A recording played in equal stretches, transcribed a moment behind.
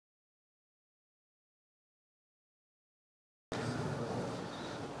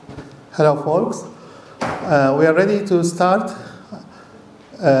Hello, folks. We are ready to start.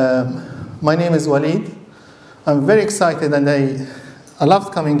 My name is Walid. I'm very excited and I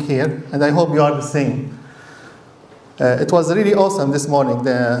loved coming here, and I hope you are the same. It was really awesome this morning.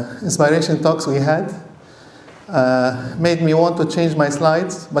 The inspiration talks we had made me want to change my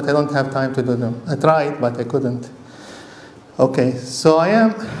slides, but I don't have time to do them. I tried, but I couldn't. Okay, so I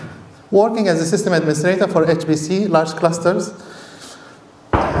am working as a system administrator for HPC, large clusters,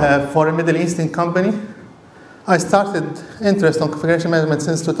 for a Middle Eastern company. I started interest on configuration management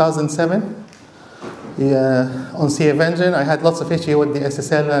since 2007 on CF Engine. I had lots of issues with the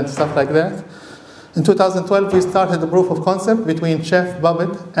SSL and stuff like that. In 2012, we started the proof of concept between Chef,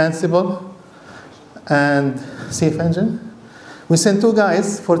 Puppet, Ansible, and CF Engine. We sent 2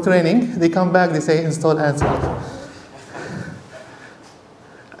 guys for training. They come back, they say, install Ansible.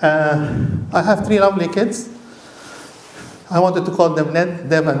 I have 3 lovely kids. I wanted to call them Ned,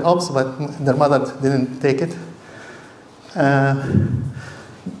 Dev, and Ops, but their mother didn't take it. The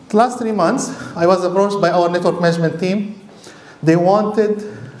last 3 months, I was approached by our network management team. They wanted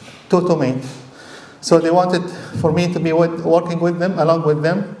to automate. So they wanted for me to be working with them, along with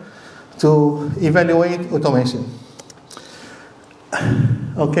them, to evaluate automation.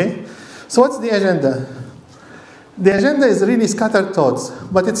 Okay, so what's the agenda? The agenda is really scattered thoughts,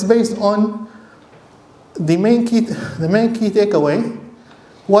 but it's based on the main key takeaway,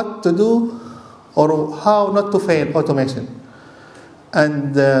 what to do or how not to fail automation.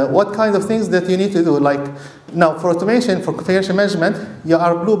 And what kind of things that you need to do. Like now for automation, for configuration management, you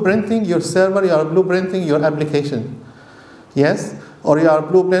are blueprinting your server, you are blueprinting your application. Yes? Or you are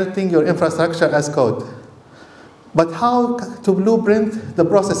blueprinting your infrastructure as code. But how to blueprint the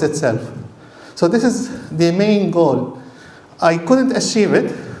process itself? So this is the main goal. I couldn't achieve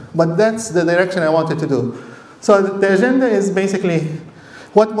it, but that's the direction I wanted to do. So the agenda is basically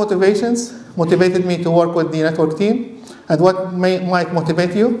what motivations motivated me to work with the network team, and what might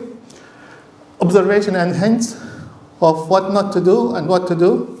motivate you, observation and hints of what not to do and what to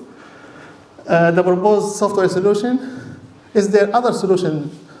do, the proposed software solution, is there other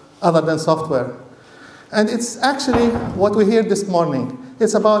solution other than software? And it's actually what we heard this morning.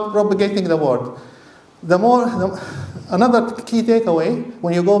 It's about propagating the word. Another key takeaway,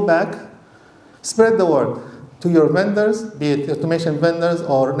 when you go back, spread the word to your vendors, be it automation vendors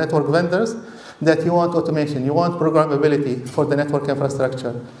or network vendors, that you want automation, you want programmability for the network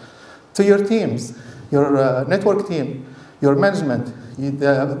infrastructure. To your teams, your network team, your management,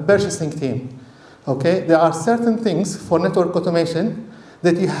 the purchasing team. Okay? There are certain things for network automation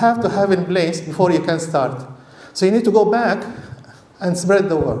that you have to have in place before you can start. So you need to go back and spread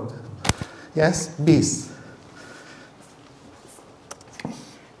the word. Yes? Peace.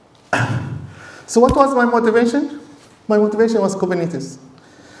 So what was my motivation? My motivation was Kubernetes.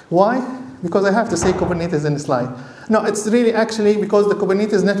 Why? Because I have to say Kubernetes in the slide. No, it's really actually because the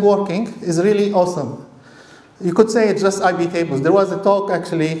Kubernetes networking is really awesome. You could say it's just IP tables. There was a talk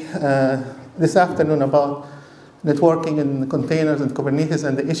actually this afternoon about networking and containers and Kubernetes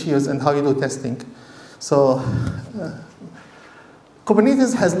and the issues and how you do testing. So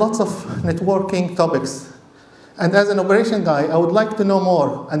Kubernetes has lots of networking topics. And as an operation guy, I would like to know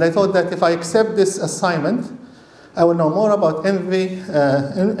more. And I thought that if I accept this assignment, I will know more about Envoy,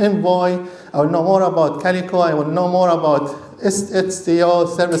 I will know more about Calico, I will know more about STO,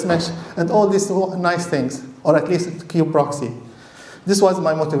 Service Mesh, and all these nice things, or at least kube-proxy. This was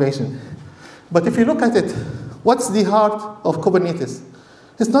my motivation. But if you look at it, what's the heart of Kubernetes?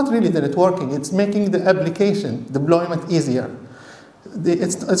 It's not really the networking, it's making the application deployment easier.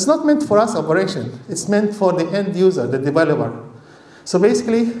 It's not meant for us operation, it's meant for the end user, the developer. So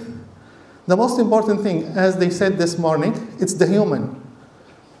basically, the most important thing, as they said this morning, it's the human.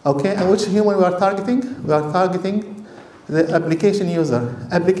 Okay, and which human we are targeting? We are targeting the application user.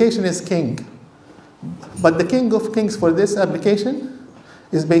 Application is king. But the king of kings for this application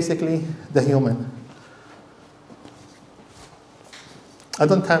is basically the human. I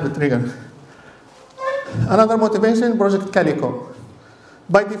don't have a trigger. Another motivation, Project Calico.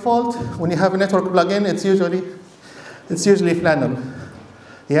 By default, when you have a network plugin, it's usually Flannel.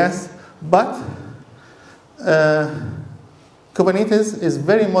 Yes? But Kubernetes is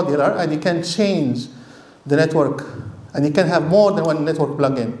very modular, and you can change the network, and you can have more than one network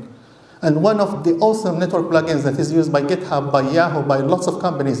plugin. And one of the awesome network plugins that is used by GitHub, by Yahoo, by lots of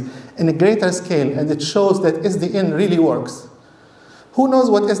companies in a greater scale, and it shows that SDN really works. Who knows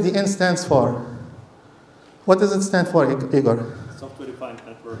what SDN stands for? What does it stand for, Igor? Software-defined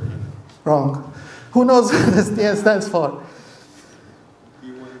networking. Wrong. Who knows what SDN stands for?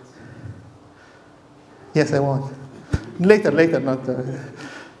 You want? Yes, I want. Later, not.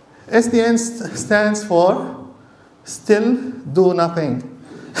 SDN stands for still do nothing.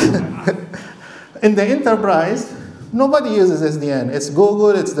 In the enterprise, nobody uses SDN. It's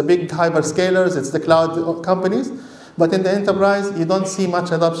Google, it's the big hyperscalers, it's the cloud companies. But in the enterprise, you don't see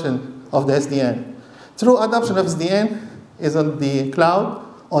much adoption of the SDN. True adoption of SDN is on the cloud,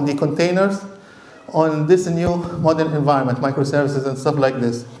 on the containers, on this new modern environment, microservices and stuff like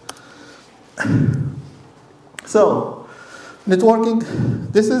this. So,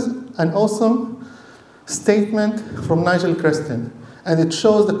 networking, this is an awesome statement from Nigel Creston, and it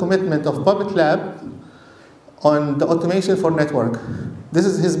shows the commitment of Puppet Lab on the automation for network. This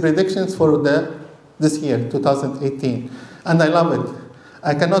is his predictions for this year, 2018, and I love it.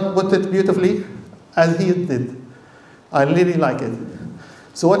 I cannot put it beautifully as he did. I really like it.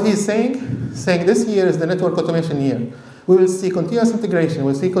 So what he's saying this year is the network automation year. We will see continuous integration,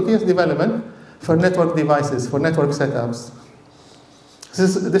 we'll see continuous development for network devices, for network setups.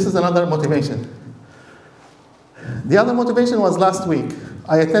 This is another motivation. The other motivation was last week.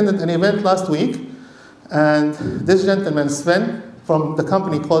 I attended an event last week, and this gentleman, Sven, from the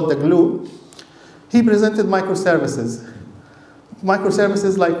company called The Glue, he presented microservices.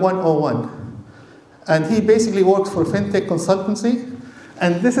 Microservices like 101. And he basically works for fintech consultancy,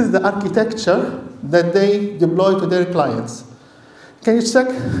 and this is the architecture that they deploy to their clients. Can you check?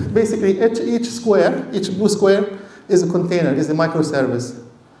 Basically, each square, each blue square is a container, is a microservice.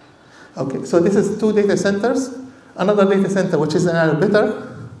 Okay, so this is 2 data centers. Another data center, which is an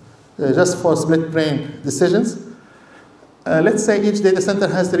arbiter, just for split brain decisions. Let's say each data center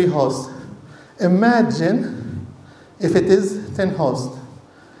has 3 hosts. Imagine if it is 10 hosts.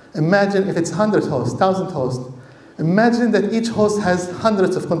 Imagine if it's 100 hosts, 1,000 hosts. Imagine that each host has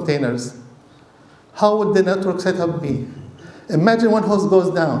hundreds of containers. How would the network setup be? Imagine one host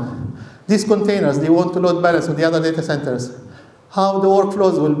goes down. These containers, they want to load balance with the other data centers. How the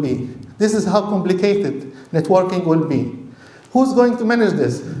workflows will be. This is how complicated networking will be. Who's going to manage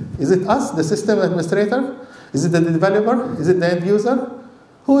this? Is it us, the system administrator? Is it the developer? Is it the end user?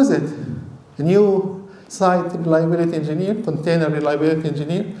 Who is it? A new site reliability engineer, container reliability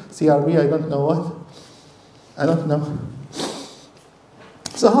engineer, CRV, I don't know what. I don't know.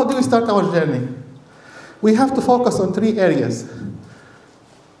 So how do we start our journey? We have to focus on 3 areas.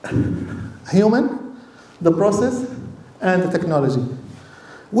 Human, the process, and the technology.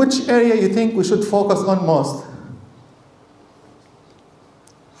 Which area you think we should focus on most?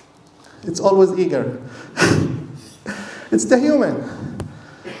 It's always eager. It's the human.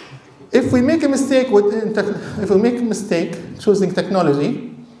 If we make a mistake choosing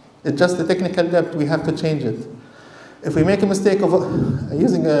technology, it's just the technical depth, we have to change it. If we make a mistake of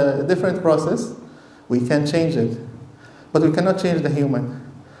using a different process, we can change it. But we cannot change the human.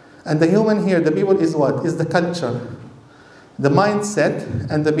 And the human here, the people, is what? Is the culture, the mindset,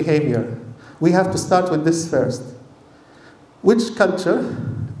 and the behavior. We have to start with this first. Which culture?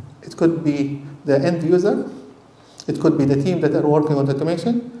 It could be the end user. It could be the team that are working on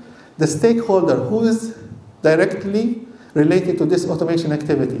automation. The stakeholder, who is directly related to this automation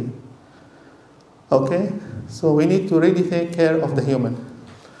activity. Okay? So we need to really take care of the human.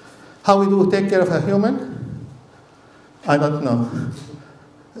 How we do take care of a human? I don't know.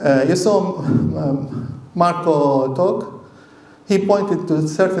 You saw Marco talk. He pointed to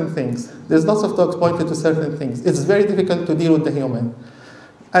certain things. There's lots of talks pointed to certain things. It's very difficult to deal with the human.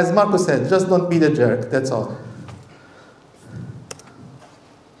 As Marco said, just don't be the jerk, that's all.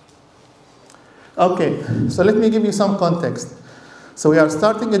 Okay, so let me give you some context. So we are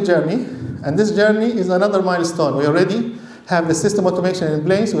starting a journey, and this journey is another milestone. We already have the system automation in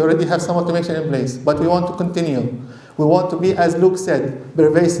place, we already have some automation in place, but we want to continue. We want to be, as Luke said,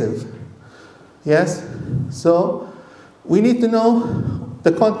 pervasive. Yes? So we need to know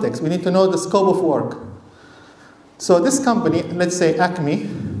the context, we need to know the scope of work. So this company, let's say Acme,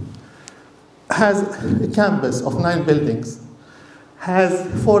 has a campus of 9 buildings,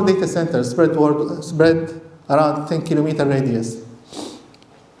 has 4 data centers spread around 10-kilometer radius.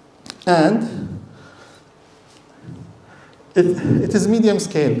 And it is medium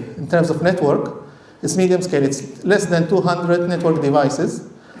scale in terms of network. It's medium scale. It's less than 200 network devices,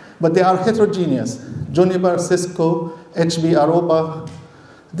 but they are heterogeneous. Juniper, Cisco, HB, Aruba,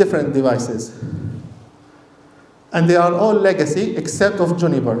 different devices. And they are all legacy except of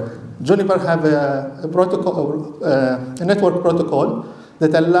Juniper. Juniper have a protocol, a network protocol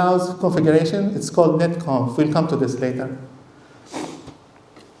that allows configuration. It's called NetConf. We'll come to this later.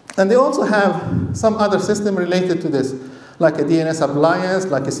 And they also have some other system related to this, like a DNS appliance,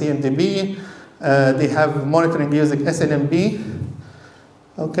 like a CMDB. They have monitoring using SNMP.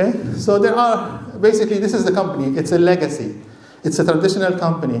 Okay, so there are, basically this is the company. It's a legacy. It's a traditional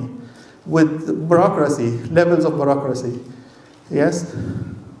company. with bureaucracy, levels of bureaucracy. Yes?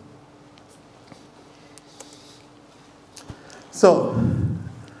 So,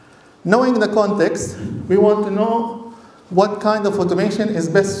 knowing the context, we want to know what kind of automation is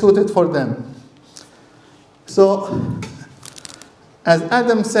best suited for them. So, as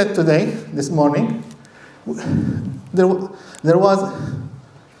Adam said this morning, there was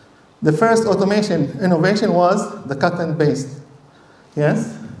the first automation innovation was the cut and paste.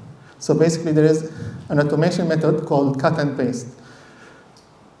 Yes? So basically there is an automation method called cut and paste.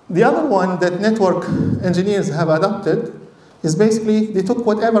 The other one that network engineers have adopted is basically they took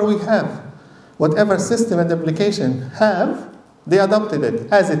whatever we have, whatever system and application have, they adopted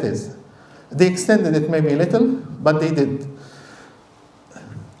it as it is. They extended it maybe a little, but they did.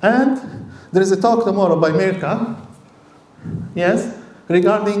 And there is a talk tomorrow by Mirka, yes,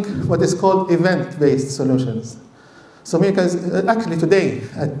 regarding what is called event-based solutions. So Mirka is actually today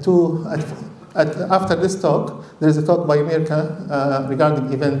after this talk, there is a talk by Mirka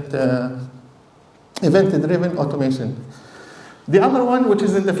regarding event-driven automation. The other one, which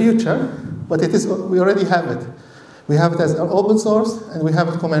is in the future, but we already have it. We have it as open source and we have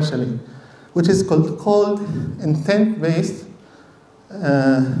it commercially, which is called intent-based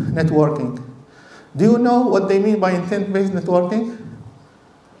networking. Do you know what they mean by intent-based networking?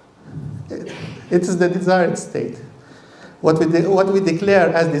 It is the desired state. What we declare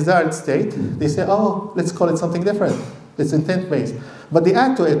as desired state, they say, oh, let's call it something different. It's intent-based. But they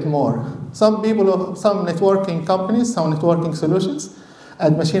add to it more. Some networking companies, some networking solutions,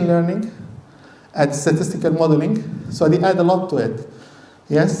 add machine learning, add statistical modeling, so they add a lot to it.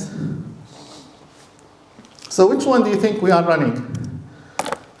 Yes? So which one do you think we are running?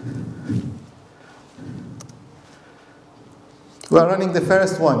 We are running the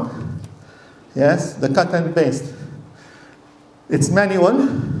first one. Yes, the cut and paste. It's manual,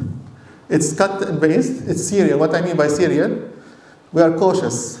 it's cut and paste, it's serial. What I mean by serial, we are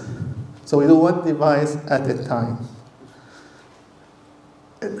cautious. So we do one device at a time.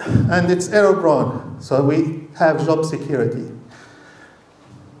 And it's error prone, so we have job security.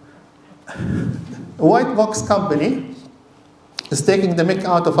 A white box company is taking the mick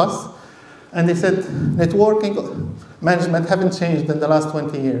out of us, and they said networking management haven't changed in the last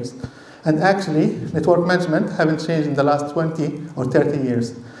 20 years. And actually, network management haven't changed in the last 20 or 30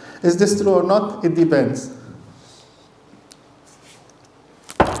 years. Is this true or not? It depends.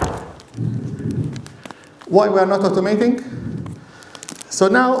 Why we are not automating? So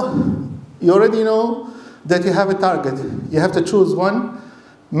now, you already know that you have a target. You have to choose one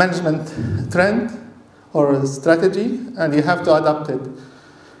management trend or a strategy, and you have to adapt it.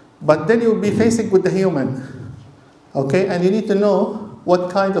 But then you'll be facing with the human, okay? And you need to know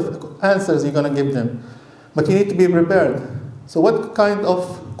what kind of answers you're going to give them. But you need to be prepared. So what kind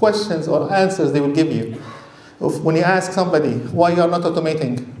of questions or answers they will give you when you ask somebody why you are not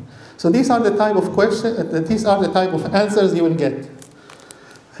automating. So these are the type of questions, these are the type of answers you will get.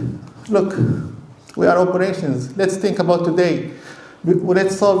 Look, we are operations. Let's think about today.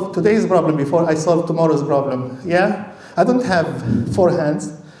 Let's solve today's problem before I solve tomorrow's problem. Yeah? I don't have 4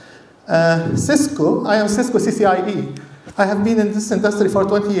 hands. Cisco, I am Cisco CCIE. I have been in this industry for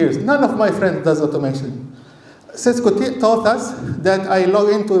 20 years. None of my friends does automation. Cisco taught us that I log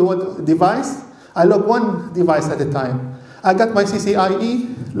into a device, I log one device at a time. I got my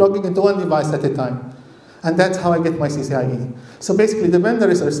CCIE logging into one device at a time. And that's how I get my CCIE. So basically the vendor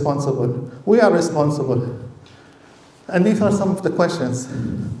is responsible. We are responsible. And these are some of the questions,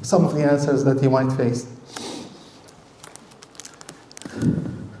 some of the answers that you might face.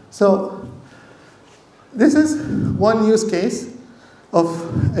 So this is one use case of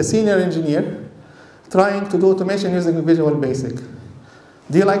a senior engineer trying to do automation using Visual Basic.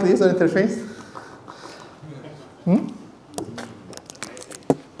 Do you like the user interface?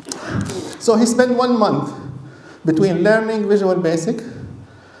 So he spent 1 month between learning Visual Basic,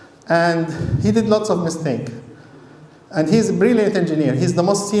 and he did lots of mistakes. And he's a brilliant engineer. He's the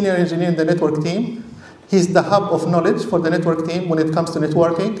most senior engineer in the network team. He's the hub of knowledge for the network team when it comes to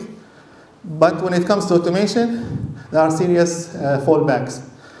networking. But when it comes to automation, there are serious fallbacks.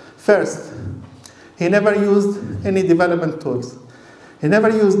 First, he never used any development tools. He never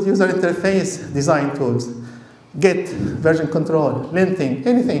used user interface design tools, Git, version control, linting,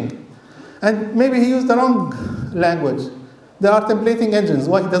 anything. And maybe he used the wrong language. There are templating engines.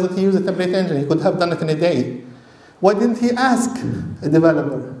 Why doesn't he use a template engine? He could have done it in a day. Why didn't he ask a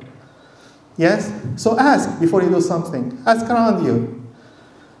developer? Yes? So ask before you do something. Ask around you.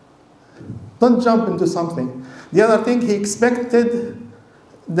 Don't jump into something. The other thing, he expected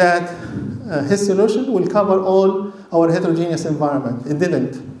that his solution will cover all our heterogeneous environment. It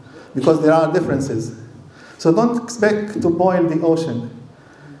didn't. because there are differences. So don't expect to boil the ocean.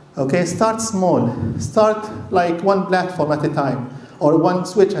 Okay, start small. Start like one platform at a time, or one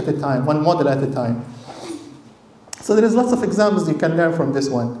switch at a time, one model at a time. So there is lots of examples you can learn from this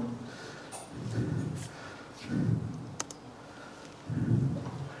one.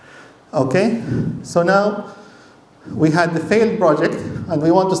 Okay, so now we had the failed project, and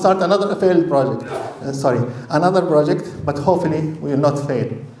we want to start another failed project. Another project, but hopefully we will not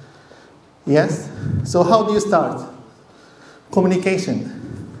fail. Yes? So how do you start? Communication.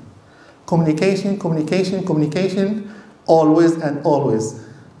 Communication, communication, communication, always and always.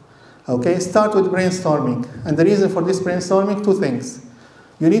 Okay, start with brainstorming. And the reason for this brainstorming, two things.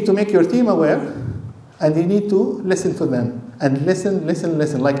 You need to make your team aware, and you need to listen to them. And listen, listen,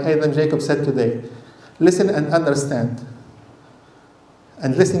 listen, like Aidan Jacob said today. Listen and understand.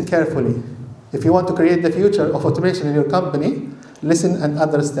 And listen carefully. If you want to create the future of automation in your company, listen and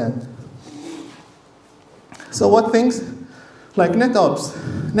understand. So what things? Like NetOps,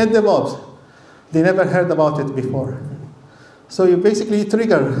 NetDevOps, they never heard about it before. So you basically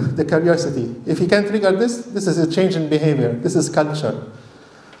trigger the curiosity. If you can trigger this, this is a change in behavior. This is culture.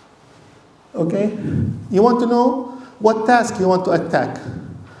 Okay? You want to know what task you want to attack.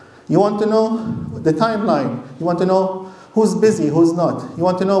 You want to know the timeline. You want to know who's busy, who's not. You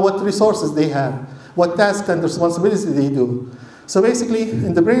want to know what resources they have, what tasks and responsibilities they do. So basically,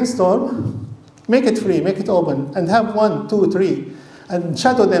 in the brainstorm, make it free, make it open, and have 1, 2, 3, and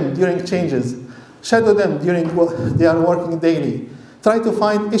shadow them during changes. Shadow them during what they are working daily. Try to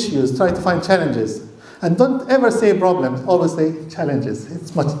find issues, try to find challenges. And don't ever say problems, always say challenges.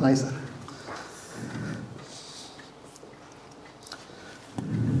 It's much nicer.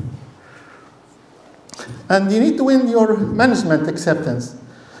 And you need to win your management acceptance.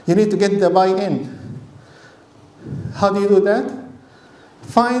 You need to get the buy-in. How do you do that?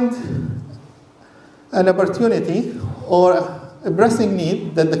 Find an opportunity or a pressing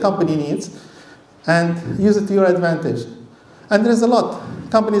need that the company needs and use it to your advantage. And there's a lot.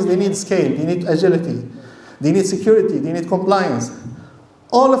 Companies, they need scale, they need agility, they need security, they need compliance.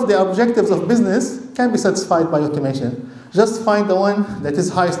 All of the objectives of business can be satisfied by automation. Just find the one that is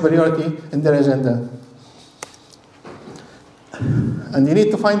highest priority in their agenda. And you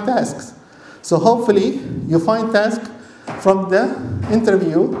need to find tasks. So hopefully you find tasks from the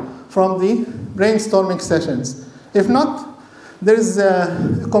interview, from the brainstorming sessions. If not, there is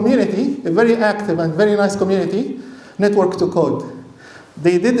a community, a very active and very nice community, Network to Code.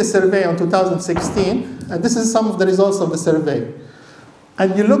 They did a survey in 2016, and this is some of the results of the survey.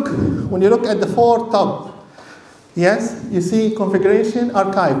 And you look, when you look at the 4 top, yes, you see configuration,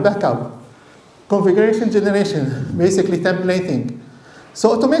 archive, backup, configuration generation, basically templating.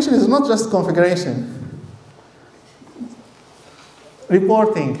 So automation is not just configuration.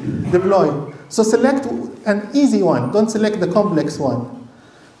 Reporting, deploy. So select an easy one, don't select the complex one.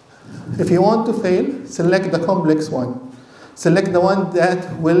 If you want to fail, select the complex one. Select the one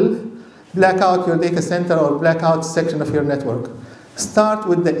that will black out your data center or black out section of your network. Start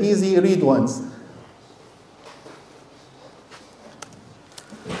with the easy read ones.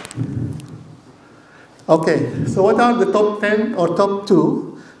 Okay, so what are the top 10 or top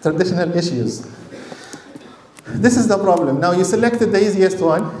 2 traditional issues? This is the problem. Now you selected the easiest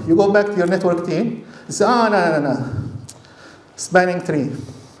one, you go back to your network team, you say, no. Spanning tree.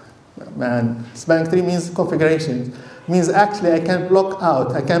 Man, spanning tree means configuration. Means actually I can block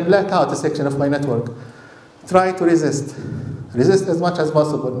out, I can black out a section of my network. Try to resist. Resist as much as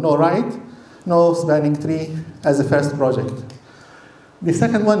possible. No write, no spanning tree as a first project. The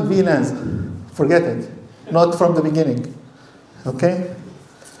second one, VLANs. Forget it. Not from the beginning. Okay?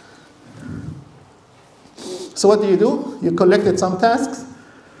 So what do? You collected some tasks,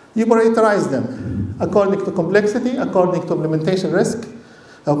 you prioritize them according to complexity, according to implementation risk.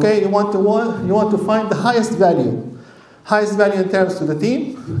 Okay, you want to find the highest value. Highest value in terms to the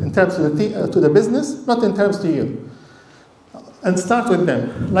team, in terms to the business, not in terms to you. And start with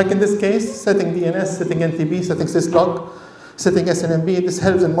them. Like in this case, setting DNS, setting NTP, setting syslog, setting SNMP. This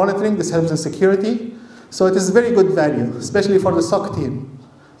helps in monitoring, this helps in security. So it is very good value, especially for the SOC team.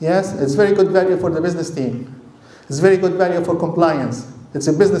 Yes, it's very good value for the business team. It's very good value for compliance. It's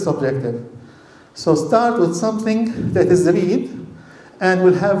a business objective. So start with something that is read and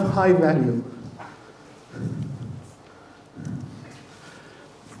will have high value.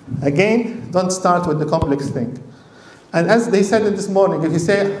 Again, don't start with the complex thing. And as they said this morning, if you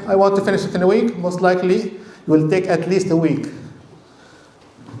say, I want to finish it in a week, most likely it will take at least a week.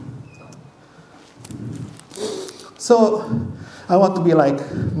 So I want to be like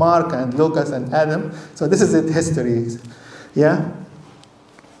Mark and Lucas and Adam. So this is it, history. Yeah?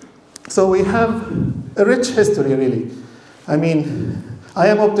 So we have a rich history, really. I mean, I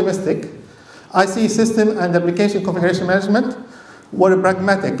am optimistic. I see system and application configuration management were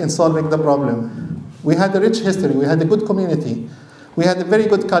pragmatic in solving the problem. We had a rich history. We had a good community. We had a very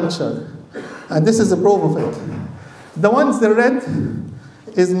good culture. And this is a proof of it. The ones in red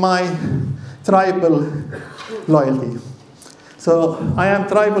is my tribal loyalty. So I am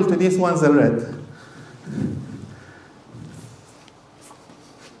tribal to these ones in red.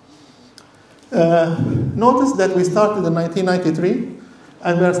 Notice that we started in 1993,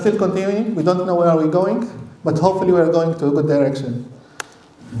 and we are still continuing. We don't know where we're going, but hopefully we are going to a good direction.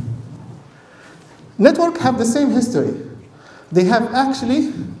 Network have the same history. They have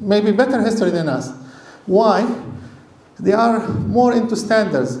actually maybe better history than us. Why? They are more into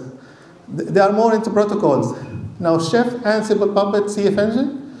standards. They are more into protocols. Now, Chef, Ansible, Puppet, CF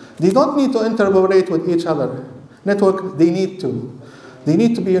Engine, they don't need to interoperate with each other. Network, they need to. They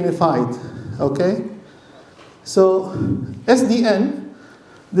need to be unified, okay? So, SDN,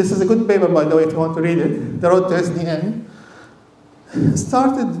 this is a good paper, by the way, if you want to read it. The road to SDN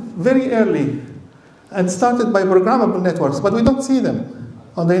started very early and started by programmable networks, but we don't see them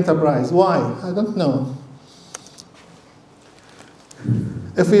on the enterprise. Why? I don't know.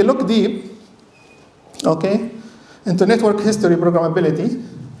 If we look deep, okay, into network history programmability,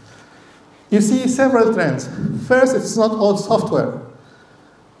 you see several trends. First, it's not all software.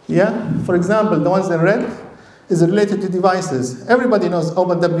 Yeah, for example, the ones in red is related to devices. Everybody knows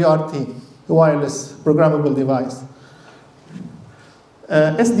OpenWRT, the wireless programmable device.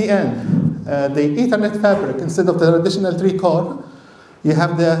 SDN, the Ethernet fabric, instead of the traditional 3-core, you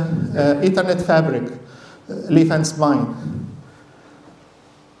have the Ethernet fabric, leaf and spine.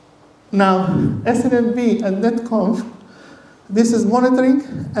 Now, SNMP and NetConf, this is monitoring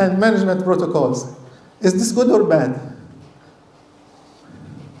and management protocols. Is this good or bad?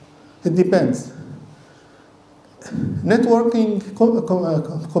 It depends. Networking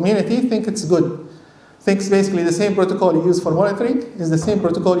community think it's good. Thinks basically the same protocol you use for monitoring is the same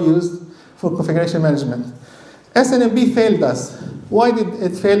protocol used for configuration management. SNMP failed us. Why did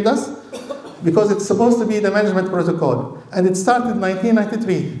it fail us? Because it's supposed to be the management protocol. And it started in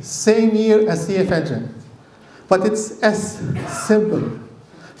 1993, same year as CF Engine. But it's as simple.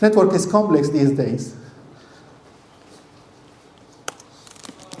 Network is complex these days.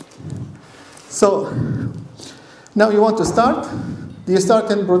 So, now you want to start? Do you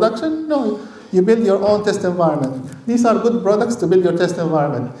start in production? No, you build your own test environment. These are good products to build your test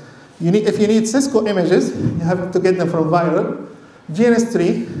environment. If you need Cisco images, you have to get them from Viral,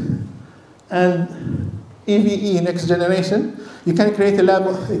 GNS3, and EVE next generation. You can create a lab.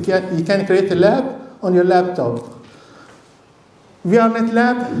 You can create a lab on your laptop. VRNet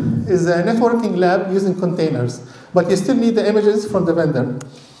Lab is a networking lab using containers, but you still need the images from the vendor.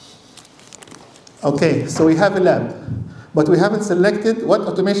 Okay, so we have a lab, but we haven't selected what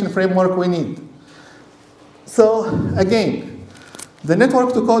automation framework we need. So again, the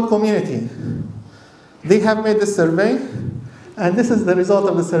network to code community, they have made this survey, and this is the result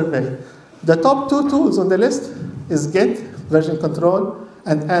of the survey. The top 2 tools on the list is Git, version control,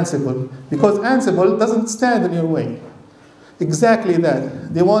 and Ansible, because Ansible doesn't stand in your way. Exactly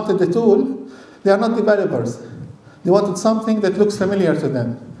that. They wanted the tool. They are not developers. They wanted something that looks familiar to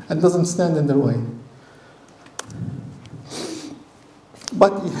them and doesn't stand in their way.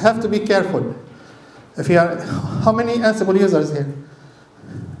 But you have to be careful. If you are, how many Ansible users here?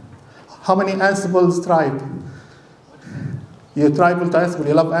 How many Ansible's tribe? You tribal to Ansible,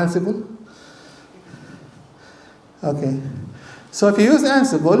 you love Ansible? Okay. So if you use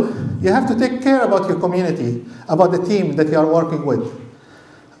Ansible, you have to take care about your community, about the team that you are working with.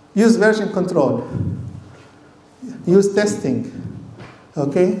 Use version control. Use testing.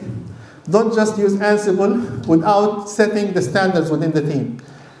 Okay? Don't just use Ansible without setting the standards within the team.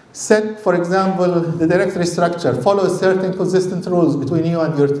 Set, for example, the directory structure. Follow certain consistent rules between you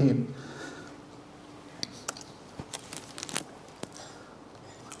and your team.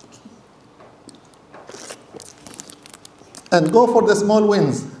 And go for the small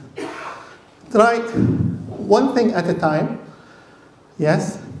wins. Try one thing at a time,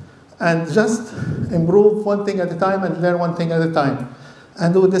 yes, and just improve one thing at a time and learn one thing at a time.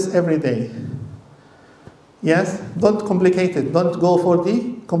 And do this every day. Yes, don't complicate it. Don't go for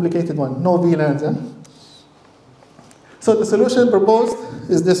the complicated one. No VLANs. Eh? So the solution proposed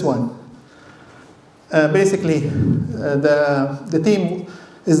is this one. Basically, the team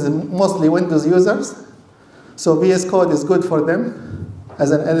is mostly Windows users. So VS Code is good for them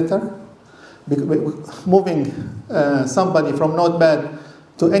as an editor. Moving somebody from Notepad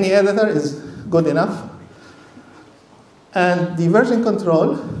to any editor is good enough. And the version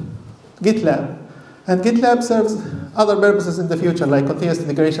control, GitLab. And GitLab serves other purposes in the future, like continuous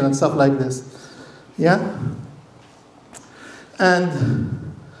integration and stuff like this. Yeah? And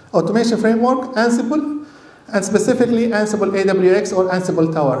automation framework, Ansible, and specifically Ansible AWX or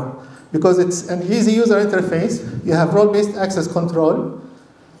Ansible Tower, because it's an easy user interface. You have role-based access control,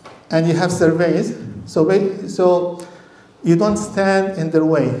 and you have surveys, so you don't stand in their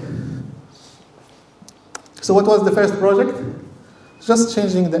way. So what was the first project? Just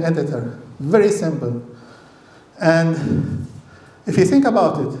changing the editor. Very simple. And if you think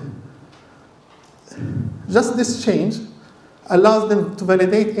about it, just this change allows them to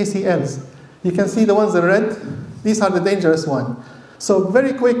validate ACLs. You can see the ones in red. These are the dangerous ones. So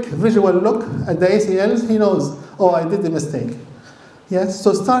very quick visual look at the ACLs. He knows, oh, I did the mistake. Yes,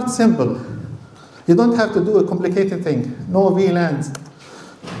 so start simple. You don't have to do a complicated thing. No VLANs.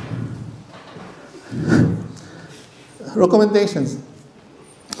 Recommendations.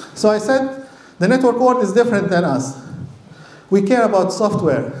 So I said the network world is different than us. We care about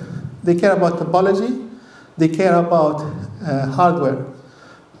software. They care about topology. They care about hardware.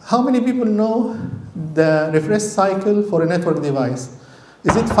 How many people know the refresh cycle for a network device?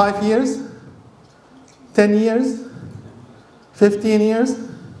 Is it 5 years? 10 years? 15 years?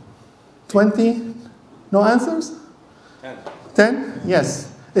 20? No answers? 10. 10?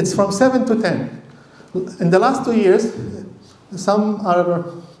 Yes. It's from 7 to 10. In the last 2 years, some are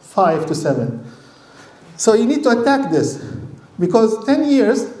 5 to 7. So you need to attack this, because 10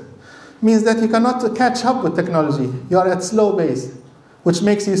 years means that you cannot catch up with technology. You are at slow base, which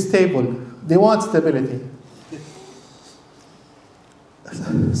makes you stable. They want stability.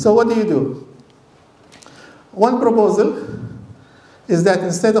 So what do? One proposal is that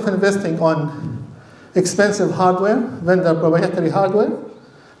instead of investing on expensive hardware, vendor proprietary hardware,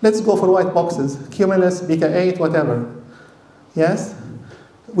 let's go for white boxes, Cumulus, BK8, whatever. Yes?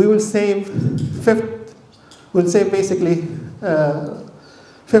 We will save basically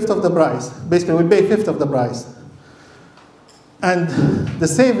fifth of the price. Basically, we'll pay fifth of the price. And the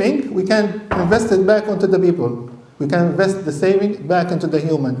saving, we can invest it back onto the people. We can invest the saving back into the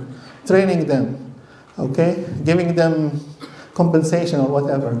human, training them, okay? Giving them compensation or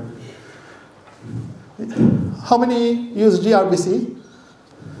whatever. How many use gRPC?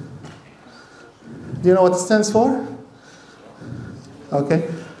 Do you know what it stands for? Okay.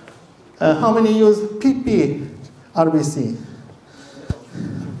 How many use PPRPC?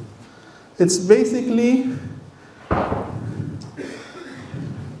 It's basically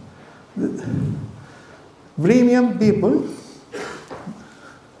premium people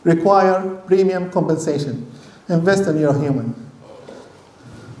require premium compensation. Invest in your human.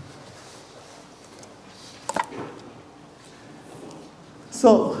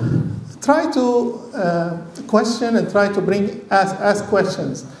 So try to question and try to ask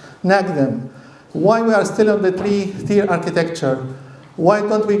questions, nag them. Why we are still on the 3-tier architecture? Why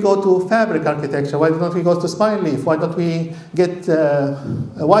don't we go to fabric architecture? Why don't we go to spine leaf? Why don't we get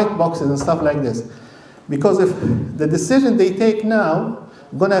white boxes and stuff like this? Because if the decision they take now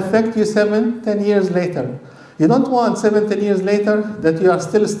is going to affect you 7-10 years later. You don't want 7-10 years later that you are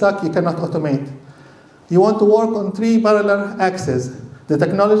still stuck, you cannot automate. You want to work on 3 parallel axes: the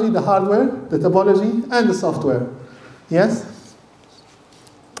technology, the hardware, the topology, and the software. Yes?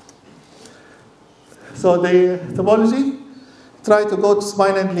 So the topology, try to go to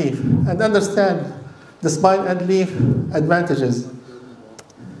spine and leaf and understand the spine and leaf advantages.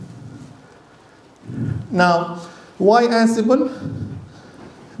 Now, why Ansible?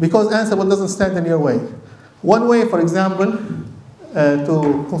 Because Ansible doesn't stand in your way. One way, for example,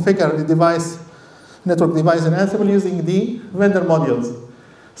 to configure the device, network device in Ansible using the vendor modules.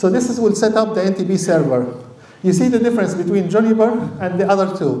 So this will set up the NTP server. You see the difference between Juniper and the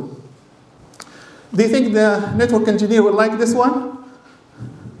other two. Do you think the network engineer will like this one?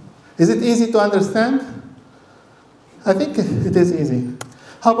 Is it easy to understand? I think it is easy.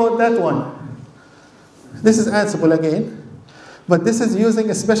 How about that one? This is Ansible again, but this is using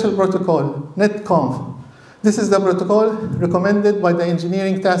a special protocol, netconf. This is the protocol recommended by the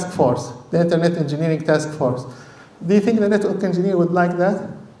engineering task force, the Internet Engineering Task Force. Do you think the network engineer would like that?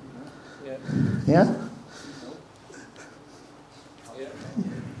 Yeah? Yeah?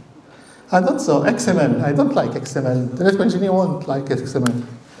 I thought so. XML. I don't like XML. The network engineer won't like XML.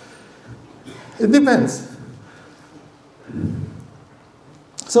 It depends.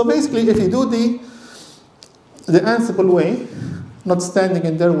 So basically, if you do the Ansible way, not standing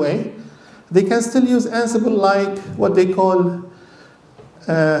in their way, they can still use Ansible like what they call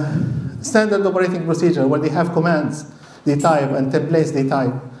standard operating procedure, where they have commands they type and templates they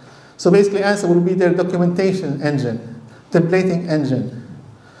type. So basically, Ansible will be their documentation engine, templating engine.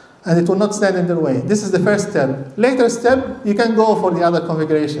 and it will not stand in their way. This is the first step. Later step, you can go for the other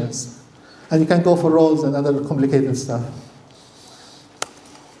configurations, and you can go for roles and other complicated stuff.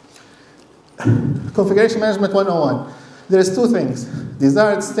 Configuration Management 101. There is two things,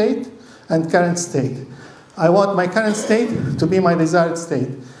 desired state and current state. I want my current state to be my desired state.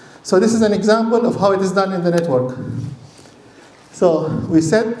 So this is an example of how it is done in the network. So we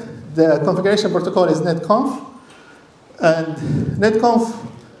said the configuration protocol is netconf, and netconf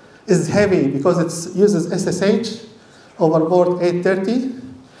is heavy because it uses SSH over port 830.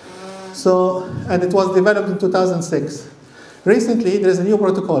 So, and it was developed in 2006. Recently, there is a new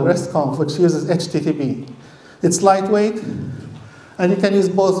protocol, RESTconf, which uses HTTP. It's lightweight, and you can use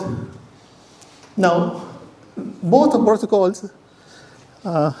both. Now, both protocols,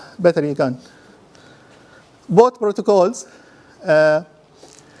 battery gone. Both protocols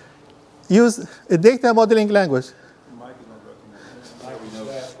use a data modeling language.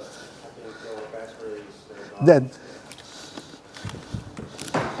 Dead.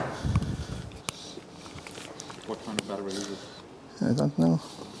 What kind of battery is it? I don't know.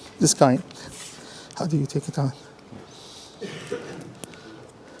 This kind. How do you take it out?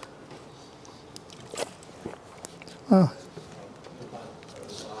 Oh.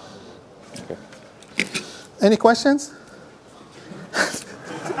 Okay. Any questions?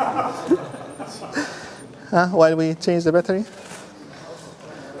 While we change the battery?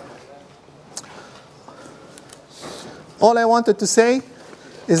 All I wanted to say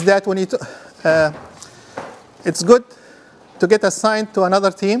is that when it's good to get assigned to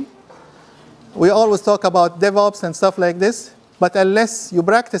another team. We always talk about DevOps and stuff like this, but unless you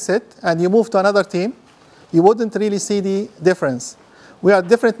practice it and you move to another team, you wouldn't really see the difference. We are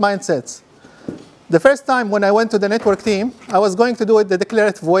different mindsets. The first time when I went to the network team, I was going to do it the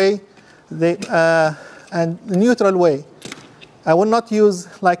declarative way and the neutral way. I will not use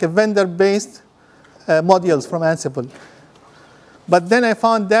like a vendor-based modules from Ansible. But then I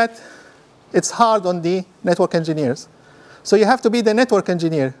found that it's hard on the network engineers. So you have to be the network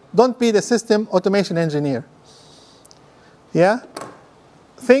engineer. Don't be the system automation engineer. Yeah?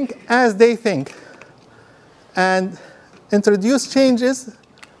 Think as they think. And introduce changes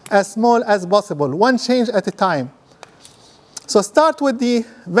as small as possible, one change at a time. So start with the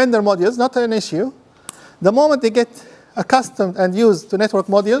vendor modules, not an issue. The moment they get accustomed and used to network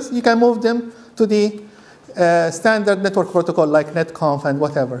modules, you can move them to the standard network protocol like netconf and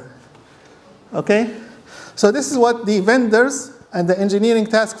whatever. Okay? So this is what the vendors and the engineering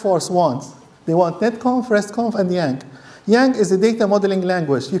task force wants. They want netconf, restconf, and Yang. Yang is a data modeling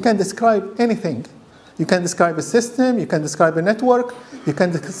language. You can describe anything. You can describe a system, you can describe a network, you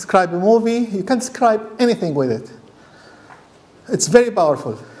can describe a movie, you can describe anything with it. It's very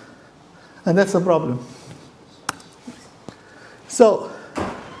powerful. And that's the problem. So,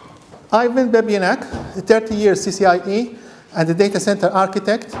 Ivan Babienak, a 30-year CCIE and a data center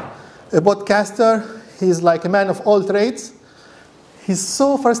architect, a podcaster. He's like a man of all trades. He's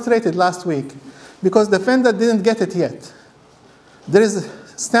so frustrated last week because the vendor didn't get it yet. There is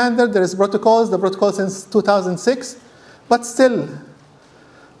a standard, there is protocols, the protocol since 2006, but still,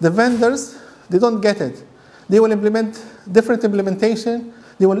 the vendors, they don't get it. They will implement different implementation.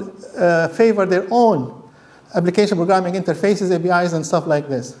 They will favor their own application programming interfaces, APIs, and stuff like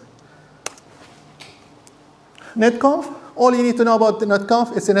this. Netconf, all you need to know about the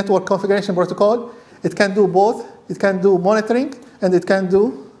netconf is a network configuration protocol. It can do both. It can do monitoring, and it can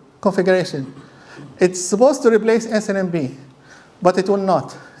do configuration. It's supposed to replace SNMP, but it will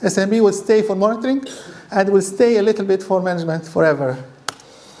not. SNMP will stay for monitoring, and will stay a little bit for management forever.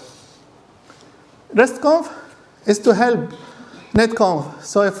 RESTconf is to help netconf.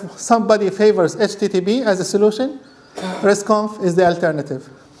 So if somebody favors HTTP as a solution, RESTconf is the alternative.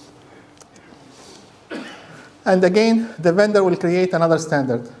 And again, the vendor will create another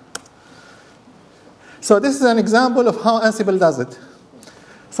standard. So this is an example of how Ansible does it.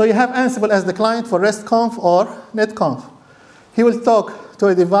 So you have Ansible as the client for RESTconf or netconf. He will talk to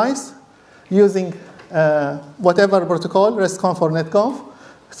a device using whatever protocol, RESTconf or netconf.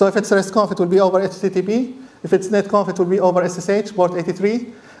 So if it's RESTconf, it will be over HTTP. If it's netconf, it will be over SSH, port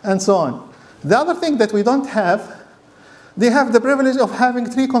 83, and so on. The other thing that we don't have, they have the privilege of having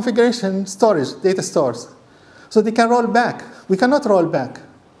 3 configuration storage, data stores. So they can roll back. We cannot roll back.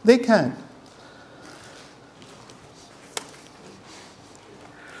 They can.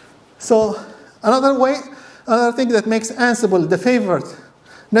 So another thing that makes Ansible the favorite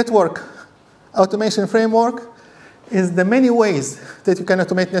network automation framework is the many ways that you can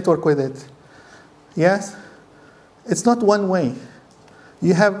automate network with it. Yes? It's not one way.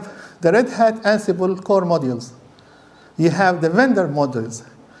 You have the Red Hat Ansible core modules. You have the vendor modules.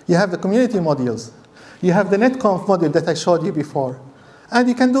 You have the community modules. You have the netconf module that I showed you before. And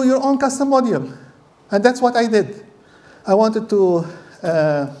you can do your own custom module. And that's what I did. I wanted to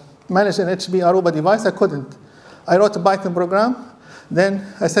manage an HB Aruba device. I couldn't. I wrote a Python program. Then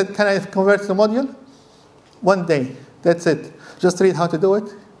I said, can I convert the module? 1 day. That's it. Just read how to do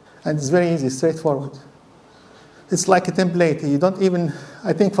it. And it's very easy, straightforward. It's like a template. You don't even,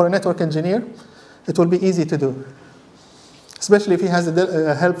 I think for a network engineer, it will be easy to do, especially if he has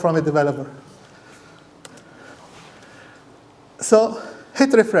help from a developer. So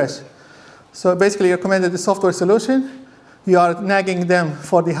hit refresh. So basically, you recommended the software solution. You are nagging them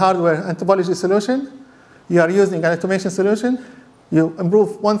for the hardware and topology solution. You are using an automation solution. You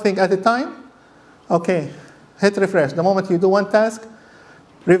improve one thing at a time. OK, hit refresh. The moment you do one task,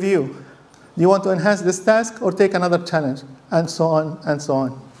 review. Do you want to enhance this task or take another challenge? And so on, and so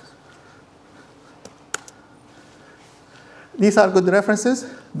on. These are good references.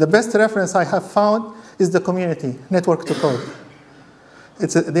 The best reference I have found is the community, Network to Code.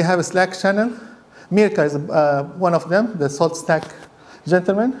 They have a Slack channel. Mirka is one of them, the Salt Stack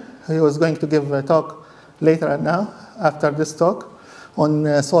gentleman. He was going to give a talk later now, after this talk,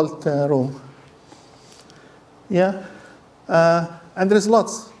 on Salt Room. Yeah, and there's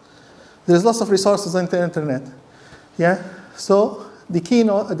lots. There's lots of resources on the internet. Yeah, so the key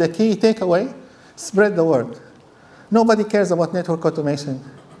takeaway: spread the word. Nobody cares about network automation.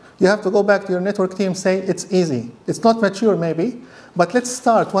 You have to go back to your network team, say it's easy. It's not mature maybe, but let's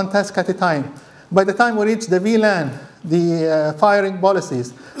start one task at a time. By the time we reach the VLAN, the firing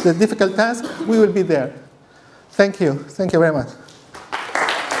policies, the difficult task, we will be there. Thank you. Thank you very much.